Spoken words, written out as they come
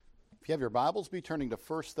you have your Bibles, be turning to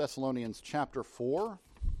 1 Thessalonians chapter 4.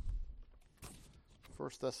 1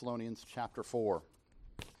 Thessalonians chapter 4.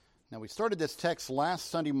 Now, we started this text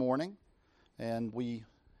last Sunday morning, and we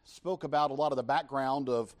spoke about a lot of the background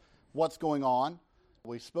of what's going on.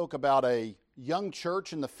 We spoke about a young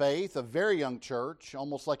church in the faith, a very young church,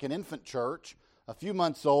 almost like an infant church, a few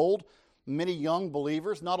months old, many young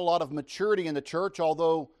believers, not a lot of maturity in the church,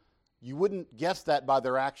 although you wouldn't guess that by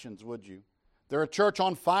their actions, would you? They're a church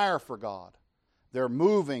on fire for God. They're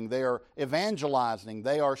moving, they are evangelizing,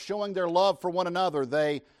 they are showing their love for one another,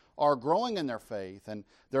 they are growing in their faith, and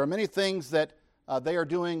there are many things that they are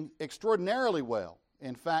doing extraordinarily well.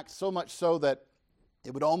 In fact, so much so that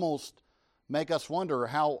it would almost make us wonder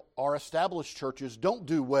how our established churches don't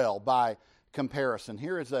do well by comparison.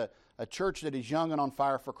 Here is a church that is young and on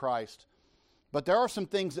fire for Christ. But there are some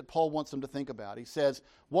things that Paul wants them to think about. He says,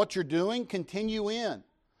 what you're doing, continue in.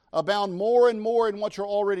 Abound more and more in what you're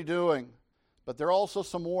already doing. But there are also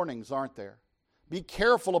some warnings, aren't there? Be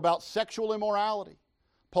careful about sexual immorality.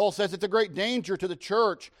 Paul says it's a great danger to the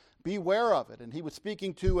church. Beware of it. And he was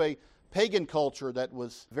speaking to a pagan culture that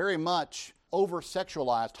was very much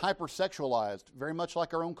over-sexualized, hyper-sexualized, very much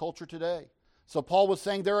like our own culture today. So Paul was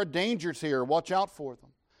saying there are dangers here. Watch out for them.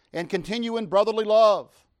 And continue in brotherly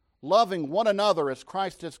love, loving one another as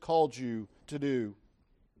Christ has called you to do.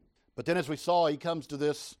 But then as we saw, he comes to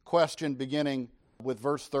this question beginning with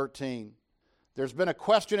verse 13. There's been a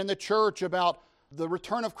question in the church about the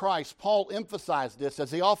return of Christ. Paul emphasized this,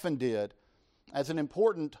 as he often did, as an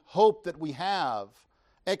important hope that we have,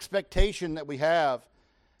 expectation that we have.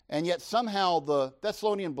 And yet somehow the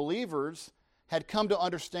Thessalonian believers had come to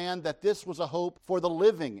understand that this was a hope for the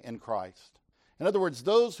living in Christ. In other words,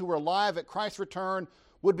 those who were alive at Christ's return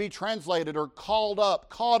would be translated or caught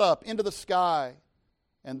up into the sky,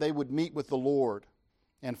 and they would meet with the Lord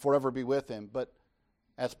and forever be with Him. But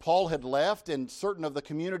as Paul had left and certain of the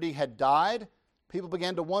community had died, people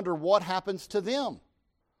began to wonder what happens to them.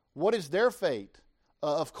 What is their fate?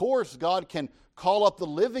 Of course, God can call up the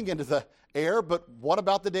living into the air, but what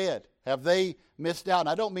about the dead? Have they missed out? And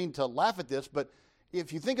I don't mean to laugh at this, but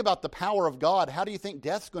if you think about the power of God, how do you think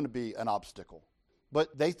death's going to be an obstacle?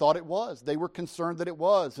 But they thought it was. They were concerned that it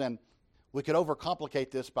was. And we could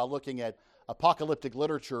overcomplicate this by looking at apocalyptic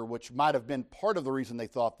literature, which might have been part of the reason they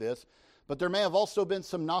thought this. But there may have also been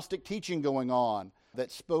some Gnostic teaching going on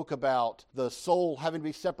that spoke about the soul having to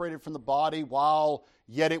be separated from the body while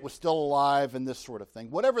yet it was still alive and this sort of thing.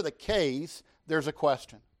 Whatever the case, there's a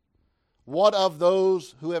question. What of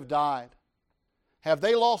those who have died? Have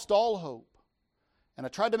they lost all hope? And I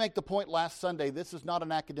tried to make the point last Sunday, this is not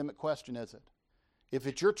an academic question, is it? If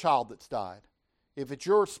it's your child that's died, if it's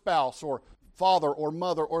your spouse or father or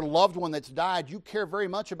mother or loved one that's died, you care very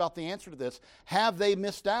much about the answer to this. Have they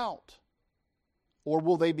missed out? Or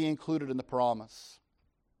will they be included in the promise?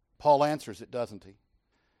 Paul answers it, doesn't he?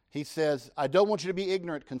 He says, I don't want you to be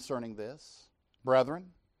ignorant concerning this, brethren,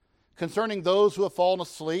 concerning those who have fallen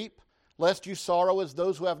asleep, lest you sorrow as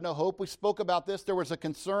those who have no hope. We spoke about this. There was a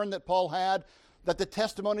concern that Paul had that the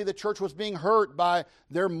testimony of the church was being hurt by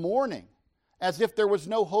their mourning, as if there was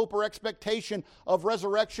no hope or expectation of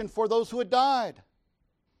resurrection for those who had died.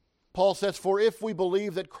 Paul says, for if we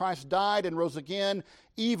believe that Christ died and rose again,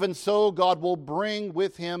 even so God will bring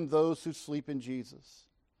with Him those who sleep in Jesus.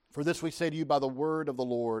 For this we say to you by the word of the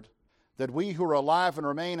Lord, that we who are alive and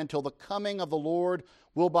remain until the coming of the Lord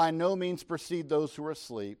will by no means precede those who are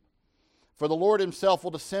asleep. For the Lord Himself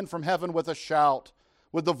will descend from heaven with a shout,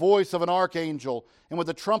 with the voice of an archangel, and with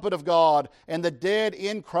the trumpet of God, and the dead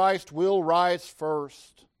in Christ will rise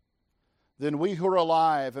first. Then we who are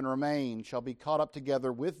alive and remain shall be caught up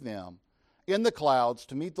together with them in the clouds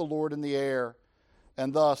to meet the Lord in the air,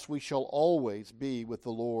 and thus we shall always be with the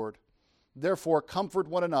Lord. Therefore, comfort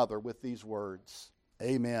one another with these words.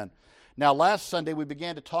 Amen. Now, last Sunday we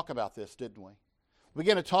began to talk about this, didn't we? We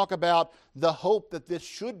began to talk about the hope that this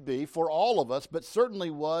should be for all of us, but certainly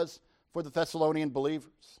was for the Thessalonian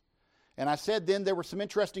believers. And I said then there were some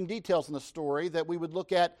interesting details in the story that we would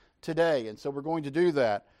look at today, and so we're going to do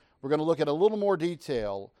that. We're going to look at a little more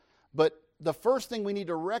detail, but the first thing we need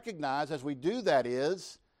to recognize as we do that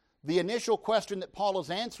is the initial question that Paul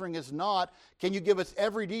is answering is not, can you give us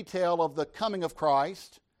every detail of the coming of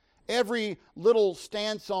Christ, every little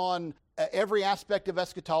stance on every aspect of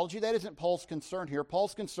eschatology? That isn't Paul's concern here.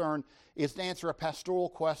 Paul's concern is to answer a pastoral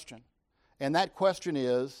question, and that question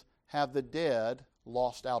is, have the dead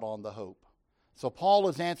lost out on the hope? So Paul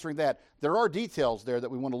is answering that. There are details there that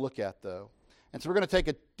we want to look at, though. And so we're going to take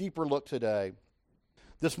a deeper look today.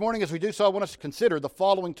 This morning, as we do so, I want us to consider the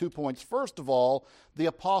following 2 points. First of all, the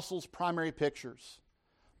apostles' primary pictures.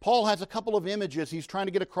 Paul has a couple of images he's trying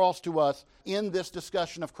to get across to us in this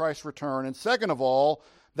discussion of Christ's return. And second of all,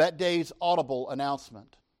 that day's audible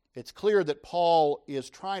announcement. It's clear that Paul is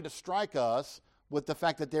trying to strike us with the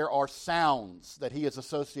fact that there are sounds that he is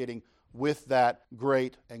associating with that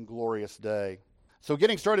great and glorious day. So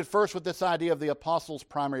getting started first with this idea of the apostles'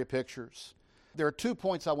 primary pictures. There are 2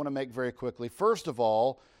 points I want to make very quickly. First of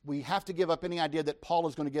all, we have to give up any idea that Paul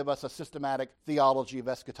is going to give us a systematic theology of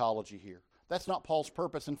eschatology here. That's not Paul's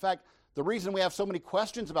purpose. In fact, the reason we have so many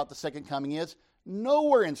questions about the second coming is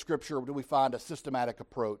nowhere in Scripture do we find a systematic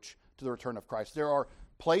approach to the return of Christ. There are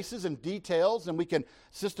places and details, and we can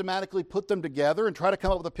systematically put them together and try to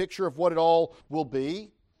come up with a picture of what it all will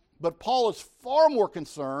be. But Paul is far more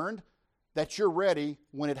concerned that you're ready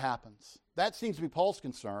when it happens. That seems to be Paul's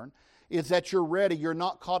concern, is that you're ready, you're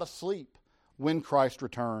not caught asleep when Christ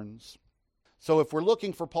returns. So if we're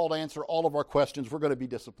looking for Paul to answer all of our questions, we're going to be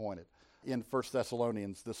disappointed in 1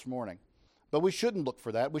 Thessalonians this morning. But we shouldn't look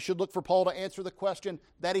for that. We should look for Paul to answer the question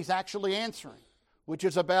that he's actually answering, which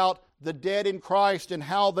is about the dead in Christ and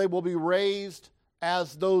how they will be raised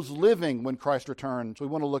as those living when Christ returns. We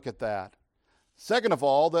want to look at that. Second of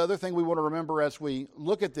all, the other thing we want to remember as we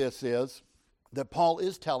look at this is that Paul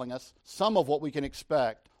is telling us some of what we can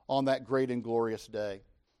expect on that great and glorious day.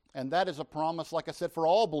 And that is a promise, like I said, for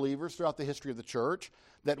all believers throughout the history of the church,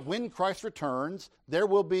 that when Christ returns, there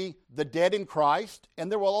will be the dead in Christ,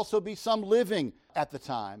 and there will also be some living at the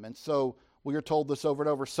time. And so we are told this over and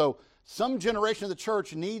over. So some generation of the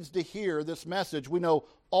church needs to hear this message. We know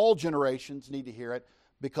all generations need to hear it,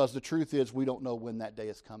 because the truth is we don't know when that day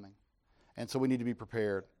is coming. And so we need to be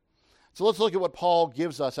prepared. So let's look at what Paul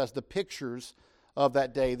gives us as the pictures of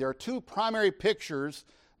that day. There are 2 primary pictures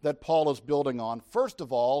that Paul is building on. First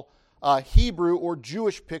of all, a Hebrew or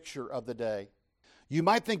Jewish picture of the day. You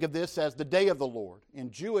might think of this as the day of the Lord. In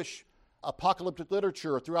Jewish apocalyptic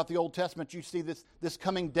literature throughout the Old Testament, you see this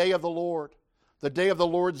coming day of the Lord, the day of the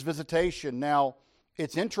Lord's visitation. Now,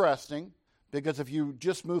 it's interesting because if you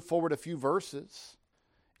just move forward a few verses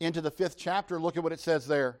into the 5th chapter, look at what it says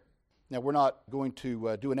there. Now, we're not going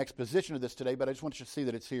to do an exposition of this today, but I just want you to see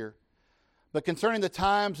that it's here. But concerning the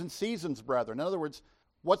times and seasons, brethren, in other words,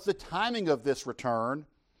 what's the timing of this return?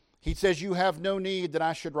 He says, you have no need that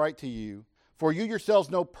I should write to you, for you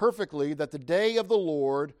yourselves know perfectly that the day of the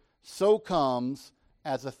Lord so comes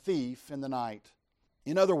as a thief in the night.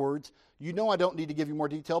 In other words, you know I don't need to give you more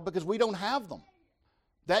detail because we don't have them.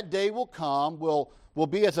 That day will come, will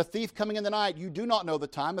be as a thief coming in the night. You do not know the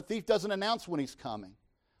time. A thief doesn't announce when he's coming.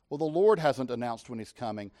 Well, the Lord hasn't announced when he's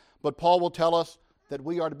coming. But Paul will tell us that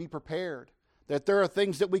we are to be prepared, that there are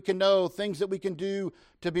things that we can know, things that we can do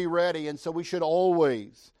to be ready, and so we should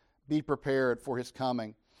always be prepared for his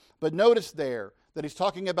coming. But notice there that he's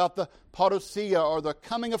talking about the parousia, or the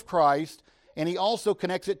coming of Christ, and he also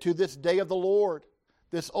connects it to this day of the Lord,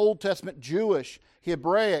 this Old Testament Jewish,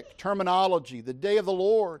 Hebraic terminology, the day of the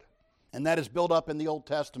Lord. And that is built up in the Old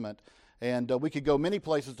Testament. And we could go many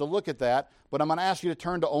places to look at that, but I'm going to ask you to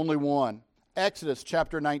turn to only one. Exodus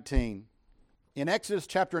chapter 19. In Exodus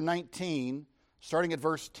chapter 19, starting at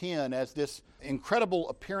verse 10, as this incredible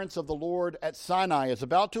appearance of the Lord at Sinai is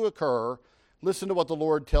about to occur, listen to what the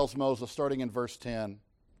Lord tells Moses, starting in verse 10.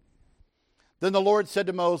 Then the Lord said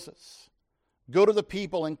to Moses, go to the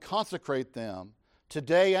people and consecrate them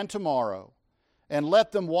today and tomorrow, and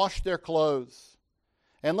let them wash their clothes,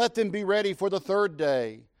 and let them be ready for the 3rd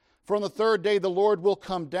day. For on the 3rd day the Lord will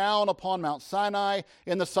come down upon Mount Sinai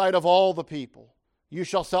in the sight of all the people. You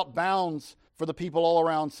shall set bounds for the people all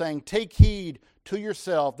around, saying, take heed to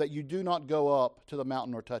yourself that you do not go up to the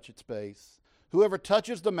mountain or touch its base. Whoever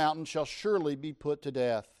touches the mountain shall surely be put to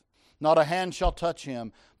death. Not a hand shall touch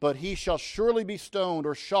him, but he shall surely be stoned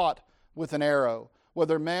or shot with an arrow.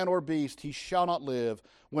 Whether man or beast, he shall not live.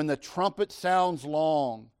 When the trumpet sounds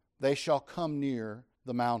long, they shall come near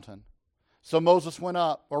the mountain. So Moses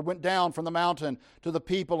went down from the mountain to the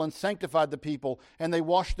people and sanctified the people, and they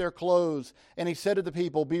washed their clothes. And he said to the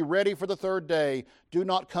people, be ready for the 3rd day. Do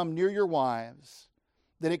not come near your wives.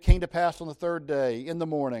 Then it came to pass on the 3rd day in the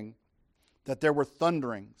morning that there were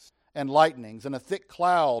thunderings and lightnings and a thick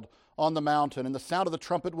cloud on the mountain, and the sound of the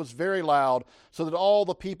trumpet was very loud, so that all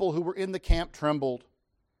the people who were in the camp trembled.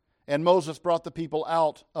 And Moses brought the people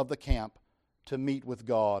out of the camp to meet with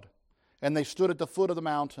God. And they stood at the foot of the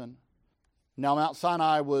mountain. Now Mount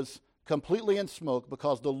Sinai was completely in smoke,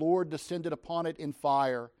 because the Lord descended upon it in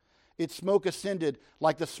fire. Its smoke ascended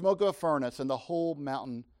like the smoke of a furnace, and the whole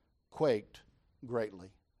mountain quaked greatly.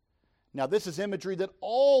 Now this is imagery that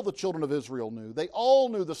all the children of Israel knew. They all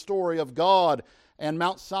knew the story of God and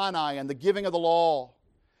Mount Sinai and the giving of the law.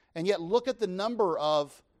 And yet look at the number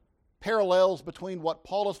of parallels between what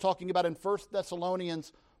Paul is talking about in 1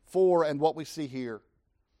 Thessalonians 4 and what we see here.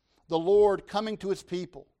 The Lord coming to His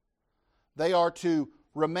people. They are to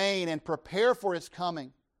remain and prepare for His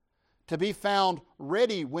coming, to be found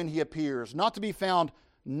ready when He appears, not to be found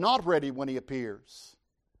not ready when He appears,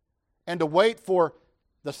 and to wait for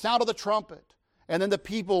the sound of the trumpet, and then the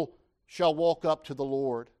people shall walk up to the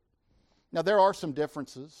Lord. Now, there are some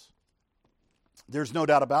differences. There's no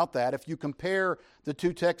doubt about that. If you compare the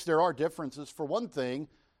two texts, there are differences. For one thing,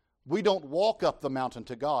 we don't walk up the mountain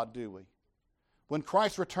to God, do we? When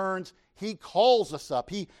Christ returns, He calls us up.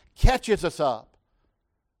 He catches us up.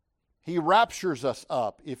 He raptures us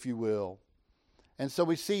up, if you will. And so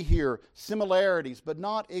we see here similarities, but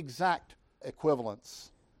not exact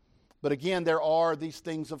equivalence. But again, there are these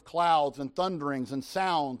things of clouds and thunderings and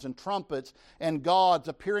sounds and trumpets and gods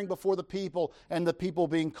appearing before the people and the people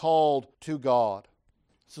being called to God.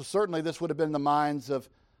 So certainly this would have been in the minds of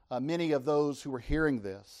many of those who were hearing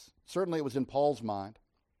this. Certainly it was in Paul's mind.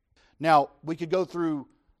 Now, we could go through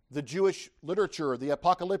the Jewish literature, the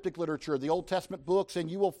apocalyptic literature, the Old Testament books, and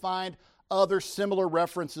you will find other similar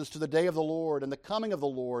references to the day of the Lord and the coming of the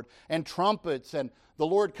Lord and trumpets and the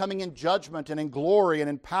Lord coming in judgment and in glory and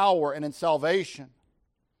in power and in salvation.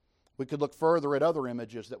 We could look further at other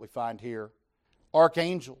images that we find here.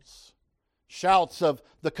 Archangels, shouts of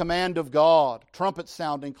the command of God, trumpets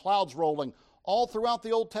sounding, clouds rolling, all throughout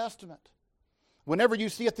the Old Testament. Whenever you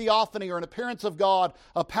see a theophany or an appearance of God,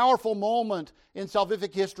 a powerful moment in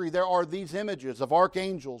salvific history, there are these images of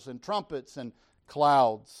archangels and trumpets and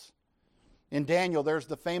clouds. In Daniel, there's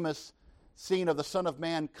the famous scene of the Son of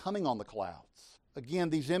Man coming on the clouds. Again,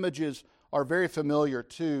 these images are very familiar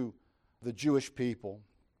to the Jewish people.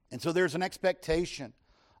 And so there's an expectation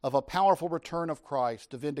of a powerful return of Christ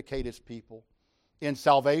to vindicate His people in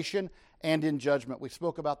salvation and in judgment. We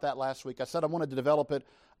spoke about that last week. I said I wanted to develop it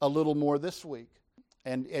a little more this week.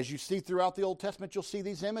 And as you see throughout the Old Testament, you'll see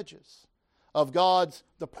these images of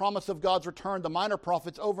the promise of God's return. The minor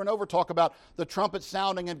prophets over and over talk about the trumpet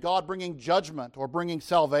sounding and God bringing judgment or bringing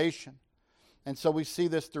salvation. And so we see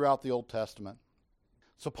this throughout the Old Testament.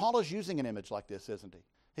 So Paul is using an image like this, isn't he?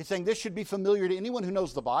 He's saying this should be familiar to anyone who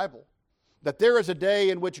knows the Bible, that there is a day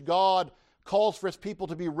in which God calls for His people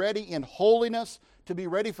to be ready in holiness, to be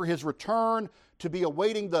ready for His return, to be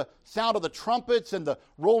awaiting the sound of the trumpets and the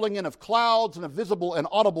rolling in of clouds and a visible and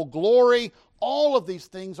audible glory. All of these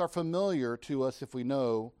things are familiar to us if we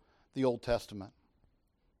know the Old Testament.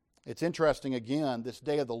 It's interesting, again, this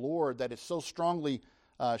day of the Lord that is so strongly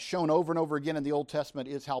shown over and over again in the Old Testament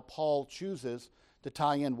is how Paul chooses to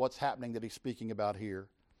tie in what's happening that he's speaking about here.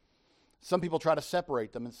 Some people try to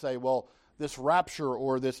separate them and say, well, this rapture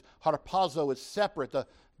or this harpazo is separate.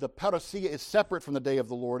 The parousia is separate from the day of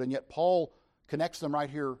the Lord, and yet Paul connects them right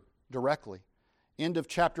here directly. End of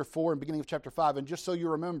chapter 4 and beginning of chapter 5. And just so you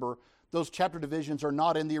remember, those chapter divisions are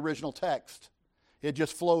not in the original text. It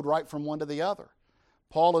just flowed right from one to the other.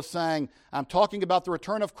 Paul is saying, I'm talking about the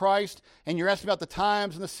return of Christ, and you're asking about the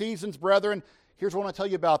times and the seasons, brethren. Here's what I want to tell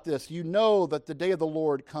you about this. You know that the day of the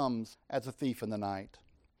Lord comes as a thief in the night.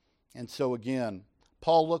 And so again,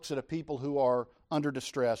 Paul looks at a people who are under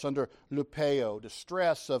distress, under lupeo,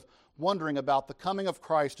 distress of wondering about the coming of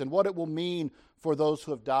Christ and what it will mean for those who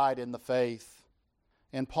have died in the faith.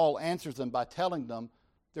 And Paul answers them by telling them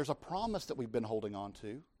there's a promise that we've been holding on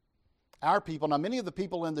to. Our people, now many of the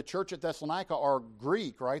people in the church at Thessalonica are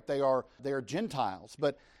Greek, right? They are Gentiles,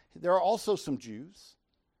 but there are also some Jews.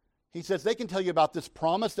 He says they can tell you about this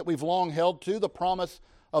promise that we've long held to, the promise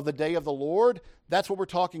of the day of the Lord. That's what we're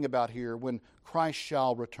talking about here, when Christ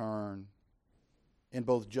shall return in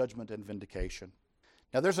both judgment and vindication.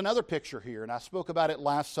 Now there's another picture here, and I spoke about it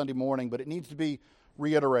last Sunday morning, but it needs to be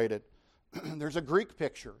reiterated. There's a Greek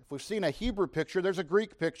picture. If we've seen a Hebrew picture, there's a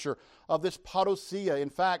Greek picture of this parousia. In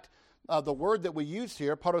fact, the word that we use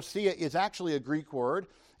here, parousia, is actually a Greek word.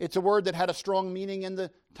 It's a word that had a strong meaning in the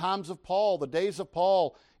times of Paul, the days of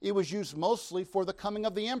Paul. It was used mostly for the coming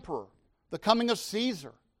of the emperor, the coming of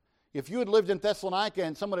Caesar. If you had lived in Thessalonica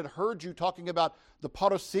and someone had heard you talking about the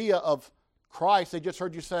parousia of Christ, they just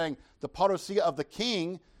heard you saying the parousia of the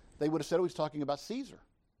king, they would have said, oh, he's talking about Caesar.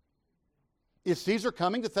 Is Caesar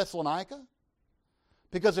coming to Thessalonica?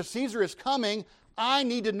 Because if Caesar is coming, I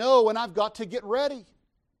need to know and I've got to get ready.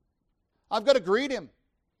 I've got to greet him.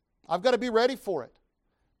 I've got to be ready for it.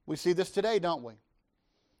 We see this today, don't we?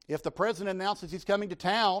 If the president announces he's coming to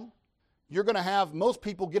town, you're going to have most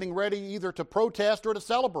people getting ready either to protest or to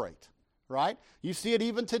celebrate, right? You see it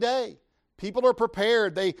even today. People are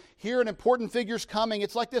prepared. They hear an important figure's coming.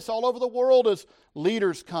 It's like this all over the world as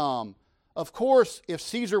leaders come. Of course, if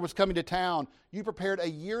Caesar was coming to town, you prepared a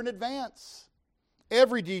year in advance.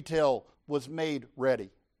 Every detail was made ready.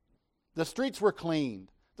 The streets were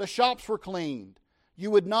cleaned. The shops were cleaned. You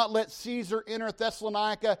would not let Caesar enter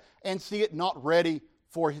Thessalonica and see it not ready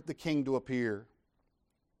for the king to appear.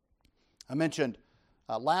 I mentioned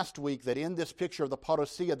last week that in this picture of the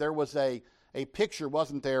parousia, there was a picture,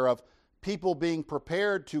 wasn't there, of people being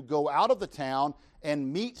prepared to go out of the town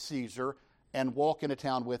and meet Caesar and walk into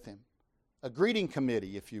town with him. A greeting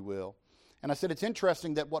committee, if you will. And I said it's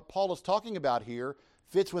interesting that what Paul is talking about here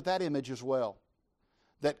fits with that image as well.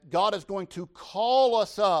 That God is going to call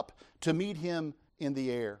us up to meet him in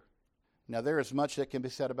the air. Now there is much that can be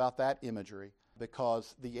said about that imagery,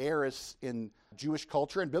 because the air is, in Jewish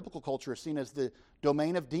culture and biblical culture, is seen as the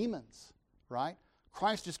domain of demons, right?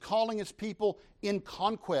 Christ is calling his people in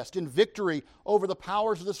conquest, in victory over the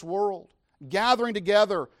powers of this world, gathering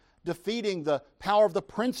together, defeating the power of the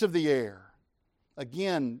prince of the air.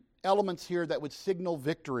 Again, elements here that would signal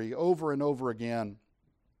victory over and over again.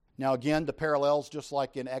 Now again, the parallels, just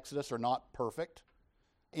like in Exodus, are not perfect.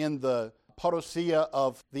 In the parousia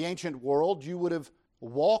of the ancient world, you would have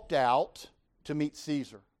walked out to meet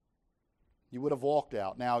Caesar. You would have walked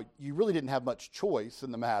out. Now, you really didn't have much choice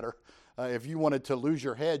in the matter. If you wanted to lose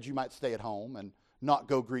your head, you might stay at home and not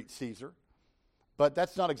go greet Caesar. But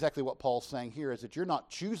that's not exactly what Paul's saying here, is that you're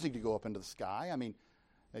not choosing to go up into the sky. I mean,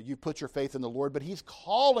 you put your faith in the Lord, but he's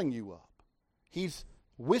calling you up. He's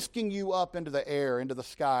whisking you up into the air, into the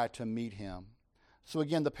sky to meet him. So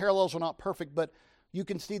again, the parallels are not perfect, but you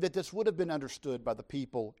can see that this would have been understood by the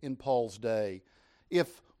people in Paul's day.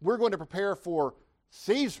 If we're going to prepare for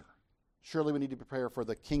Caesar, surely we need to prepare for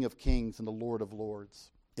the King of Kings and the Lord of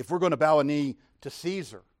Lords. If we're going to bow a knee to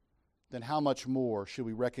Caesar, then how much more should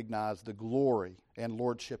we recognize the glory and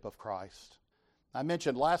lordship of Christ? I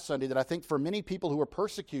mentioned last Sunday that I think for many people who were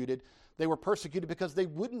persecuted, they were persecuted because they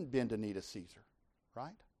wouldn't bend a knee to Caesar,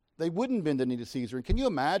 right? They wouldn't bend a knee to Caesar. And can you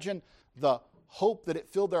imagine the hope that it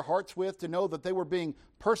filled their hearts with to know that they were being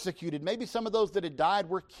persecuted? Maybe some of those that had died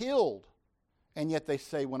were killed. And yet they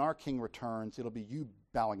say, when our king returns, it'll be you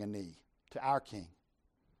bowing a knee to our king.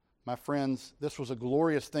 My friends, this was a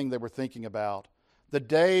glorious thing they were thinking about. The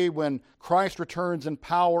day when Christ returns in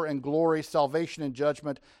power and glory, salvation and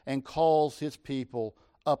judgment, and calls his people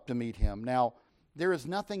up to meet him. Now, there is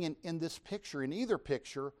nothing in this picture, in either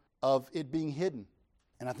picture, of it being hidden.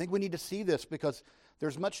 And I think we need to see this, because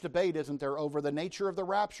there's much debate, isn't there, over the nature of the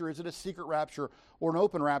rapture. Is it a secret rapture or an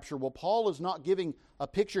open rapture? Well, Paul is not giving a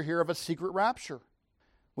picture here of a secret rapture.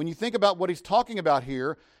 When you think about what he's talking about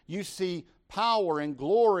here, you see power and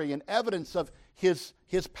glory and evidence of his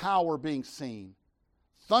power being seen.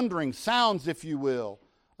 Thundering sounds, if you will,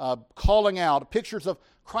 calling out, pictures of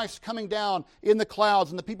Christ coming down in the clouds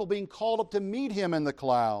and the people being called up to meet him in the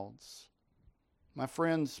clouds. My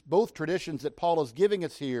friends, both traditions that Paul is giving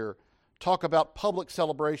us here talk about public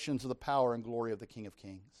celebrations of the power and glory of the King of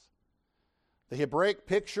Kings. The Hebraic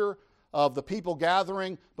picture of the people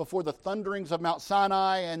gathering before the thunderings of Mount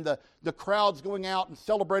Sinai and the crowds going out and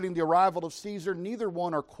celebrating the arrival of Caesar, neither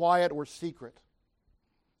one are quiet or secret.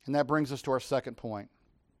 And that brings us to our second point.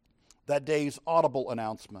 That day's audible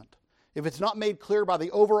announcement. If it's not made clear by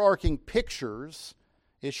the overarching pictures,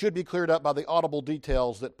 it should be cleared up by the audible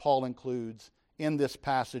details that Paul includes in this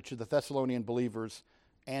passage to the Thessalonian believers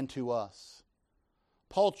and to us.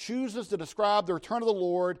 Paul chooses to describe the return of the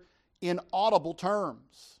Lord in audible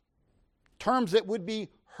terms. Terms that would be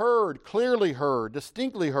heard, clearly heard,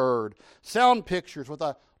 distinctly heard. Sound pictures with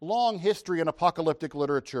a long history in apocalyptic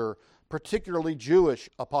literature, particularly Jewish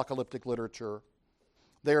apocalyptic literature.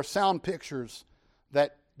 They are sound pictures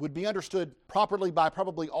that would be understood properly by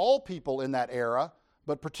probably all people in that era,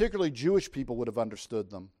 but particularly Jewish people would have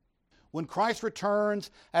understood them. When Christ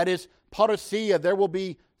returns at his parousia, there will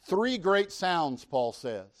be three great sounds, Paul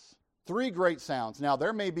says. Three great sounds. Now,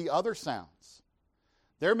 there may be other sounds.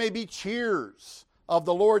 There may be cheers of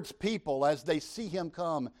the Lord's people as they see him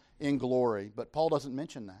come in glory, but Paul doesn't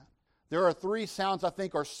mention that. There are three sounds I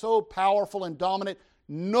think are so powerful and dominant,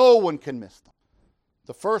 no one can miss them.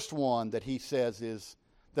 The first one that he says is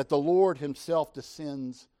that the Lord himself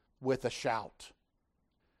descends with a shout.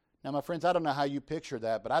 Now, my friends, I don't know how you picture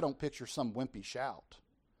that, but I don't picture some wimpy shout.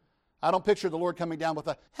 I don't picture the Lord coming down with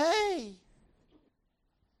a, hey!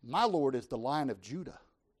 My Lord is the Lion of Judah.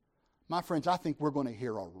 My friends, I think we're going to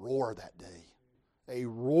hear a roar that day. A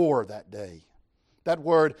roar that day. That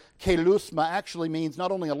word, kelusma, actually means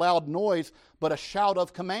not only a loud noise, but a shout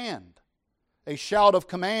of command. A shout of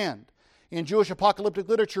command. In Jewish apocalyptic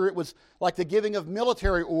literature, it was like the giving of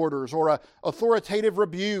military orders or an authoritative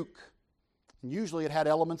rebuke. And usually it had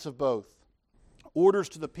elements of both. Orders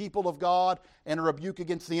to the people of God and a rebuke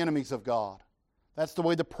against the enemies of God. That's the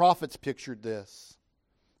way the prophets pictured this.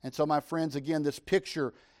 And so, my friends, again, this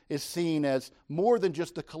picture is seen as more than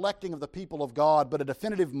just the collecting of the people of God, but a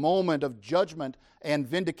definitive moment of judgment and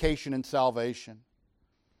vindication and salvation.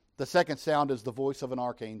 The second sound is the voice of an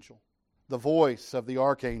archangel. The voice of the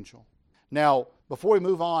archangel. Now, before we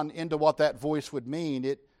move on into what that voice would mean,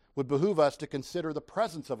 it would behoove us to consider the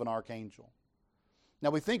presence of an archangel. Now,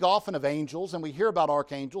 we think often of angels and we hear about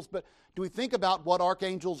archangels, but do we think about what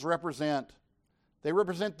archangels represent? They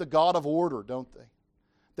represent the God of order, don't they?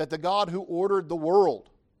 That the God who ordered the world,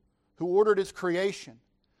 who ordered His creation,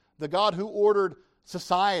 the God who ordered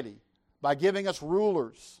society by giving us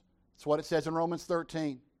rulers. That's what it says in Romans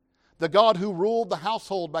 13. The God who ruled the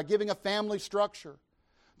household by giving a family structure.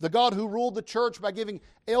 The God who ruled the church by giving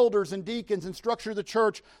elders and deacons and structure the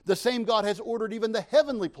church. The same God has ordered even the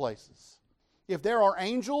heavenly places. If there are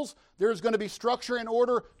angels, there's going to be structure and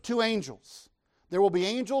order to angels. There will be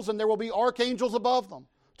angels and there will be archangels above them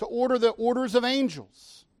to order the orders of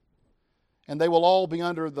angels. And they will all be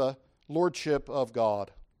under the lordship of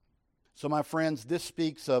God. So, my friends, this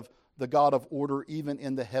speaks of the God of order even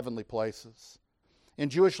in the heavenly places. In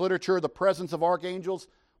Jewish literature, the presence of archangels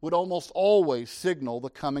would almost always signal the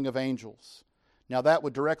coming of angels. Now, that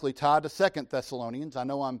would directly tie to 2 Thessalonians. I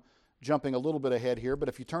know I'm jumping a little bit ahead here, but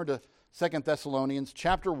if you turn to 2 Thessalonians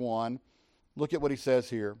chapter 1, look at what he says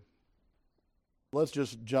here. Let's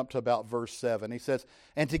just jump to about verse 7. He says,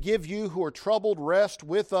 "And to give you who are troubled rest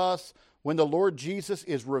with us when the Lord Jesus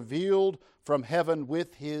is revealed from heaven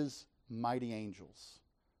with His mighty angels."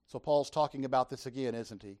 So Paul's talking about this again,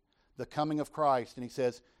 isn't he? The coming of Christ. And he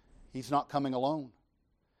says, He's not coming alone.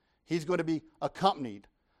 He's going to be accompanied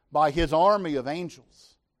by His army of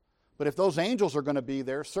angels. But if those angels are going to be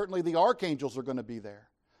there, certainly the archangels are going to be there.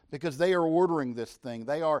 Because they are ordering this thing.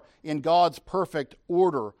 They are in God's perfect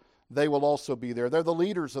order. They will also be there. They're the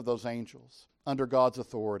leaders of those angels under God's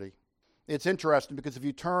authority. It's interesting because if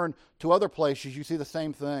you turn to other places, you see the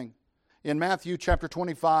same thing. In Matthew chapter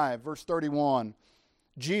 25, verse 31,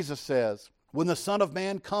 Jesus says, "When the Son of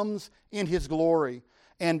Man comes in His glory,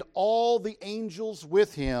 and all the angels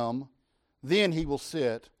with Him, then He will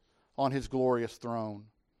sit on His glorious throne."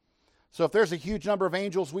 So if there's a huge number of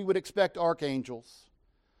angels, we would expect archangels.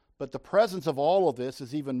 But the presence of all of this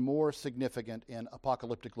is even more significant in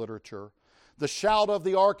apocalyptic literature. The shout of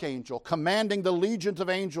the archangel commanding the legions of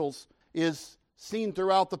angels is seen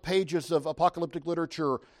throughout the pages of apocalyptic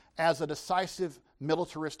literature as a decisive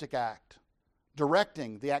militaristic act,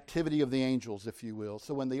 directing the activity of the angels, if you will.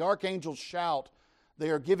 So when the archangels shout,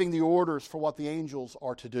 they are giving the orders for what the angels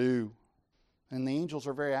are to do. And the angels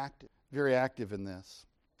are very active in this.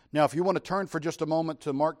 Now, if you want to turn for just a moment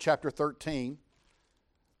to Mark chapter 13,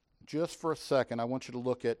 just for a second, I want you to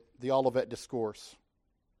look at the Olivet Discourse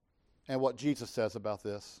and what Jesus says about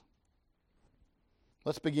this.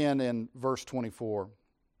 Let's begin in verse 24.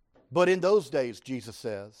 "But in those days," Jesus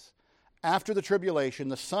says, "after the tribulation,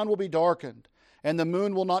 the sun will be darkened, and the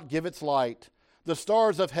moon will not give its light. The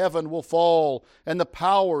stars of heaven will fall, and the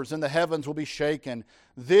powers in the heavens will be shaken.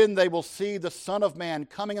 Then they will see the Son of Man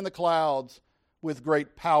coming in the clouds with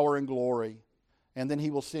great power and glory. And then He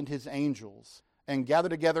will send His angels and gather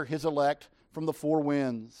together His elect from the four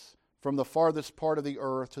winds, from the farthest part of the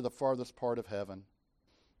earth to the farthest part of heaven."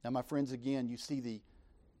 Now, my friends, again, you see the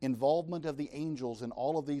involvement of the angels in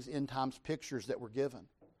all of these end times pictures that were given.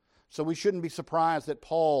 So we shouldn't be surprised that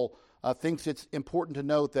Paul thinks it's important to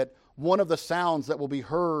note that one of the sounds that will be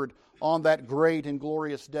heard on that great and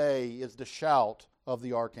glorious day is the shout of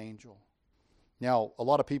the archangel. Now, a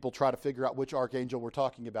lot of people try to figure out which archangel we're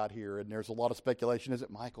talking about here, and there's a lot of speculation. Is it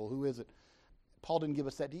Michael? Who is it? Paul didn't give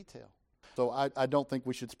us that detail. So I don't think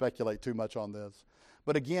we should speculate too much on this.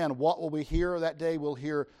 But again, what will we hear that day? We'll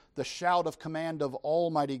hear the shout of command of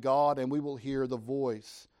Almighty God, and we will hear the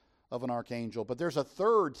voice of an archangel. But there's a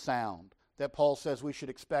third sound that Paul says we should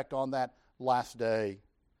expect on that last day,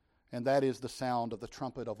 and that is the sound of the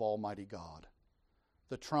trumpet of Almighty God.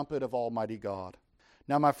 The trumpet of Almighty God.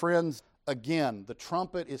 Now, my friends, again, the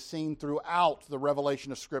trumpet is seen throughout the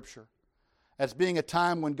revelation of Scripture as being a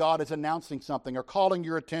time when God is announcing something or calling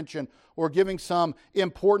your attention or giving some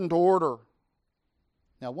important order.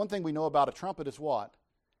 Now, one thing we know about a trumpet is what?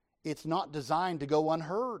 It's not designed to go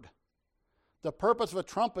unheard. The purpose of a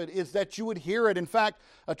trumpet is that you would hear it. In fact,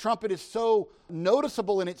 a trumpet is so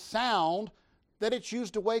noticeable in its sound that it's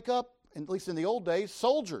used to wake up, at least in the old days,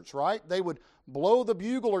 soldiers, right? They would blow the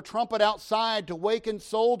bugle or trumpet outside to waken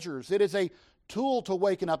soldiers. It is a tool to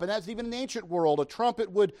waken up. And that's even in the ancient world. A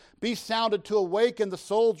trumpet would be sounded to awaken the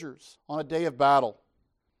soldiers on a day of battle.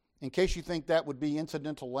 In case you think that would be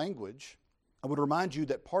incidental language, I would remind you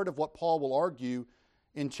that part of what Paul will argue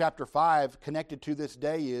in chapter 5 connected to this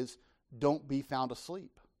day is don't be found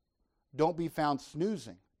asleep. Don't be found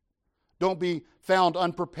snoozing. Don't be found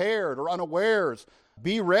unprepared or unawares.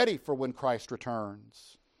 Be ready for when Christ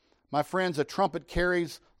returns. My friends, a trumpet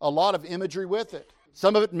carries a lot of imagery with it.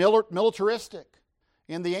 Some of it militaristic.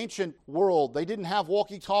 In the ancient world, they didn't have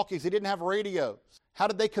walkie-talkies. They didn't have radios. How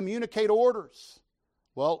did they communicate orders?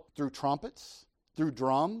 Well, through trumpets, through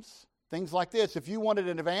drums, things like this. If you wanted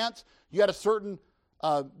an advance, you had a certain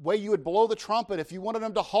way you would blow the trumpet. If you wanted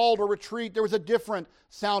them to halt or retreat, there was a different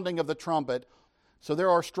sounding of the trumpet. So there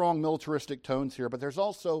are strong militaristic tones here, but there's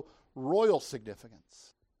also royal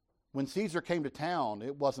significance. When Caesar came to town,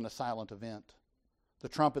 it wasn't a silent event. The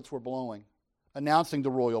trumpets were blowing, announcing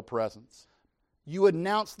the royal presence. You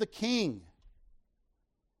announce the king.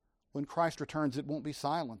 When Christ returns, it won't be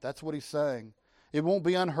silent. That's what he's saying. It won't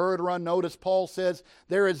be unheard or unnoticed. Paul says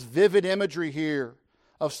there is vivid imagery here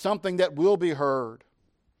of something that will be heard,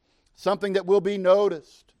 something that will be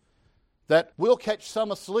noticed, that will catch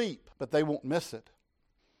some asleep, but they won't miss it.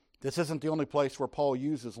 This isn't the only place where Paul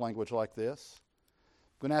uses language like this.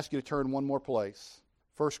 I'm going to ask you to turn one more place,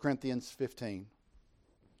 1 Corinthians 15.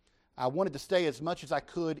 I wanted to stay as much as I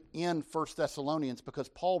could in 1 Thessalonians because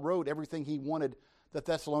Paul wrote everything he wanted the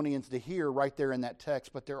Thessalonians to hear right there in that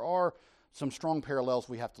text, but there are some strong parallels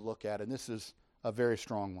we have to look at, and this is a very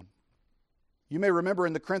strong one. You may remember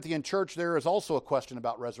in the Corinthian church there is also a question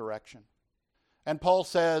about resurrection. And Paul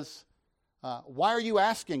says, why are you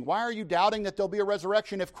asking? Why are you doubting that there'll be a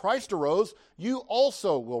resurrection? If Christ arose, you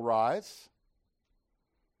also will rise.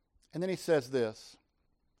 And then he says this,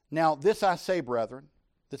 now this I say, brethren,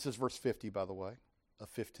 this is verse 50, by the way, of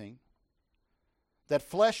 15, that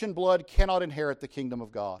flesh and blood cannot inherit the kingdom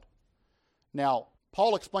of God. Now,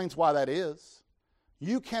 Paul explains why that is.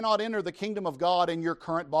 You cannot enter the kingdom of God in your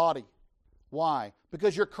current body. Why?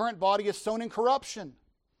 Because your current body is sown in corruption.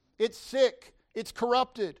 It's sick. It's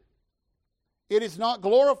corrupted. It is not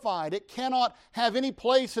glorified. It cannot have any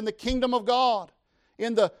place in the kingdom of God,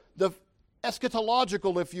 in the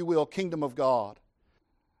eschatological, if you will, kingdom of God.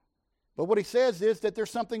 But what he says is that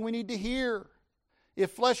there's something we need to hear.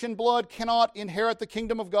 If flesh and blood cannot inherit the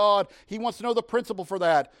kingdom of God, he wants to know the principle for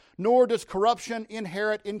that. Nor does corruption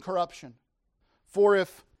inherit incorruption. For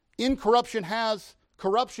if incorruption has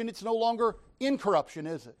corruption, it's no longer incorruption,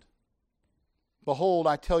 is it? Behold,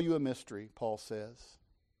 I tell you a mystery, Paul says.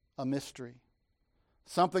 A mystery.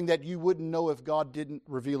 Something that you wouldn't know if God didn't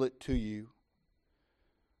reveal it to you.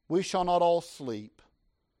 We shall not all sleep,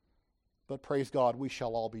 but praise God, we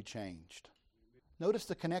shall all be changed. Notice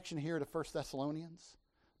the connection here to 1 Thessalonians.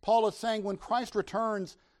 Paul is saying when Christ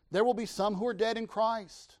returns, there will be some who are dead in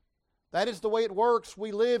Christ. That is the way it works.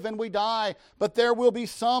 We live and we die, but there will be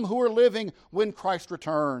some who are living when Christ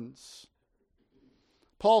returns.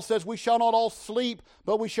 Paul says we shall not all sleep,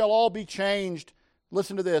 but we shall all be changed.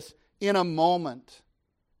 Listen to this. In a moment,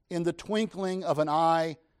 in the twinkling of an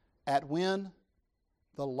eye, at when?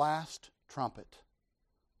 The last trumpet.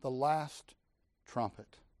 The last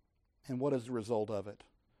trumpet. And what is the result of it?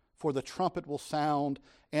 For the trumpet will sound,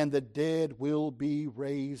 and the dead will be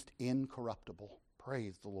raised incorruptible.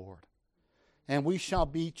 Praise the Lord. And we shall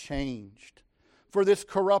be changed. For this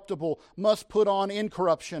corruptible must put on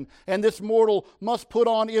incorruption, and this mortal must put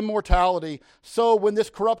on immortality. So when this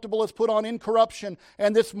corruptible has put on incorruption,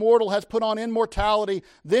 and this mortal has put on immortality,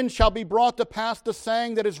 then shall be brought to pass the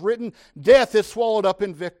saying that is written, death is swallowed up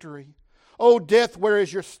in victory. O death, where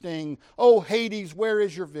is your sting? O Hades, where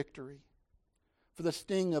is your victory? For the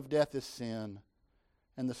sting of death is sin,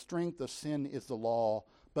 and the strength of sin is the law.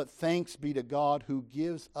 But thanks be to God who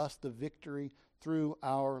gives us the victory through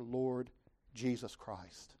our Lord Jesus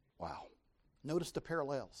Christ. Wow. Notice the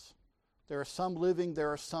parallels. There are some living,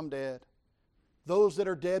 there are some dead. Those that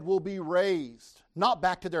are dead will be raised, not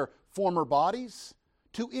back to their former bodies,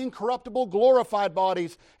 to incorruptible, glorified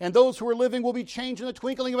bodies. And those who are living will be changed in the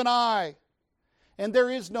twinkling of an eye. And there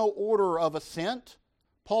is no order of ascent.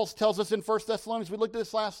 Paul tells us in 1 Thessalonians, we looked at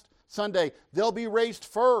this last Sunday, they'll be raised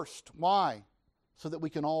first. Why? So that we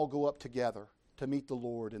can all go up together to meet the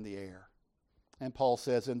Lord in the air. And Paul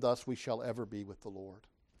says, and thus we shall ever be with the Lord.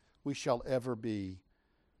 We shall ever be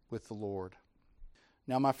with the Lord.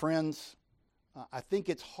 Now, my friends, I think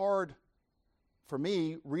it's hard for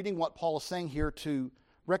me, reading what Paul is saying here, to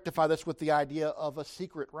rectify this with the idea of a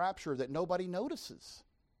secret rapture that nobody notices.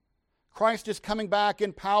 Christ is coming back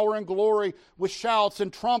in power and glory with shouts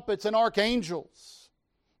and trumpets and archangels.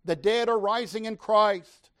 The dead are rising in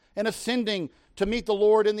Christ and ascending to meet the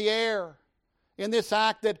Lord in the air. In this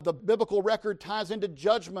act that the biblical record ties into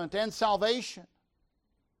judgment and salvation.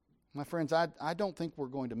 My friends, I don't think we're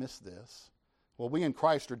going to miss this. Well, we in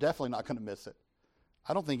Christ are definitely not going to miss it.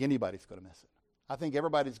 I don't think anybody's going to miss it. I think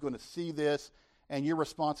everybody's going to see this and your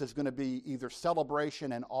response is going to be either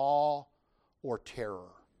celebration and awe or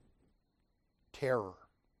terror. Terror.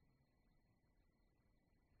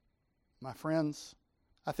 My friends,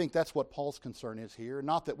 I think that's what Paul's concern is here.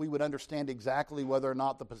 Not that we would understand exactly whether or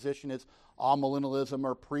not the position is amillennialism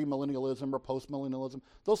or premillennialism or postmillennialism.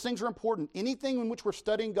 Those things are important. Anything in which we're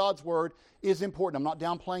studying God's Word is important. I'm not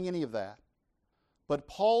downplaying any of that. But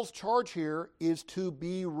Paul's charge here is to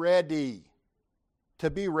be ready. To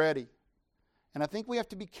be ready. And I think we have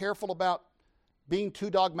to be careful about being too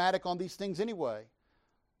dogmatic on these things anyway.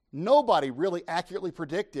 Nobody really accurately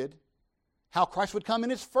predicted how Christ would come in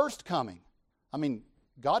His first coming. I mean,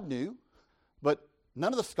 God knew, but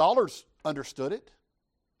none of the scholars understood it.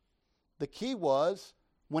 The key was,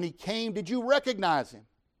 when He came, did you recognize Him?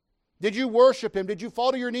 Did you worship Him? Did you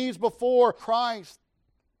fall to your knees before Christ?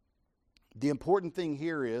 The important thing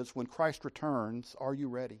here is, when Christ returns, are you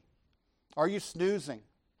ready? Are you snoozing?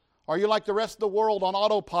 Are you like the rest of the world on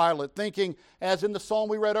autopilot, thinking, as in the psalm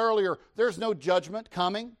we read earlier, there's no judgment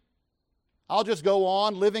coming? I'll just go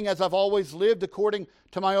on living as I've always lived, according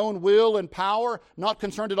to my own will and power, not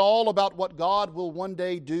concerned at all about what God will one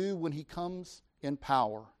day do when He comes in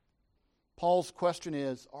power. Paul's question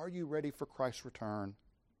is, are you ready for Christ's return?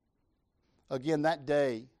 Again, that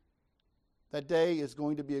day is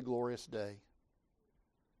going to be a glorious day.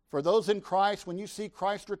 For those in Christ, when you see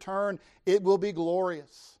Christ return, it will be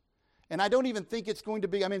glorious. And I don't even think it's going to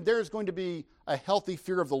be, there's going to be a healthy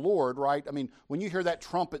fear of the Lord, right? When you hear that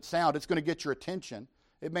trumpet sound, it's going to get your attention.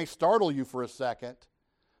 It may startle you for a second,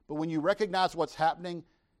 but when you recognize what's happening,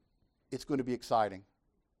 it's going to be exciting.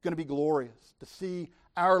 It's going to be glorious to see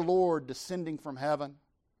our Lord descending from heaven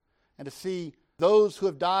and to see those who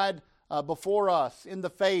have died before us in the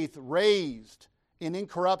faith raised in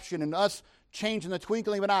incorruption and us changed in the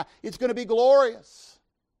twinkling of an eye. It's going to be glorious.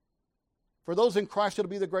 For those in Christ, it'll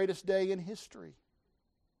be the greatest day in history.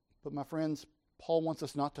 But my friends, Paul wants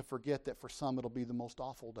us not to forget that for some it'll be the most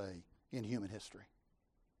awful day in human history.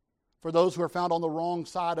 For those who are found on the wrong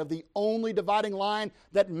side of the only dividing line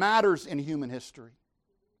that matters in human history.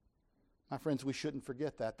 My friends, we shouldn't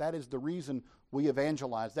forget that. That is the reason we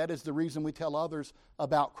evangelize. That is the reason we tell others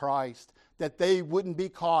about Christ. That they wouldn't be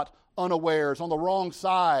caught unawares on the wrong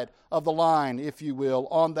side of the line, if you will,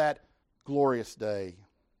 on that glorious day.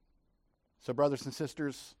 So, brothers and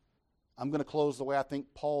sisters, I'm going to close the way I think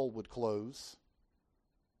Paul would close,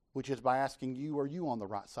 which is by asking you, are you on the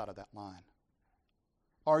right side of that line?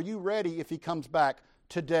 Are you ready if He comes back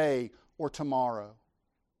today or tomorrow?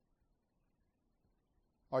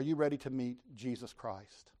 Are you ready to meet Jesus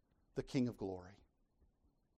Christ, the King of glory?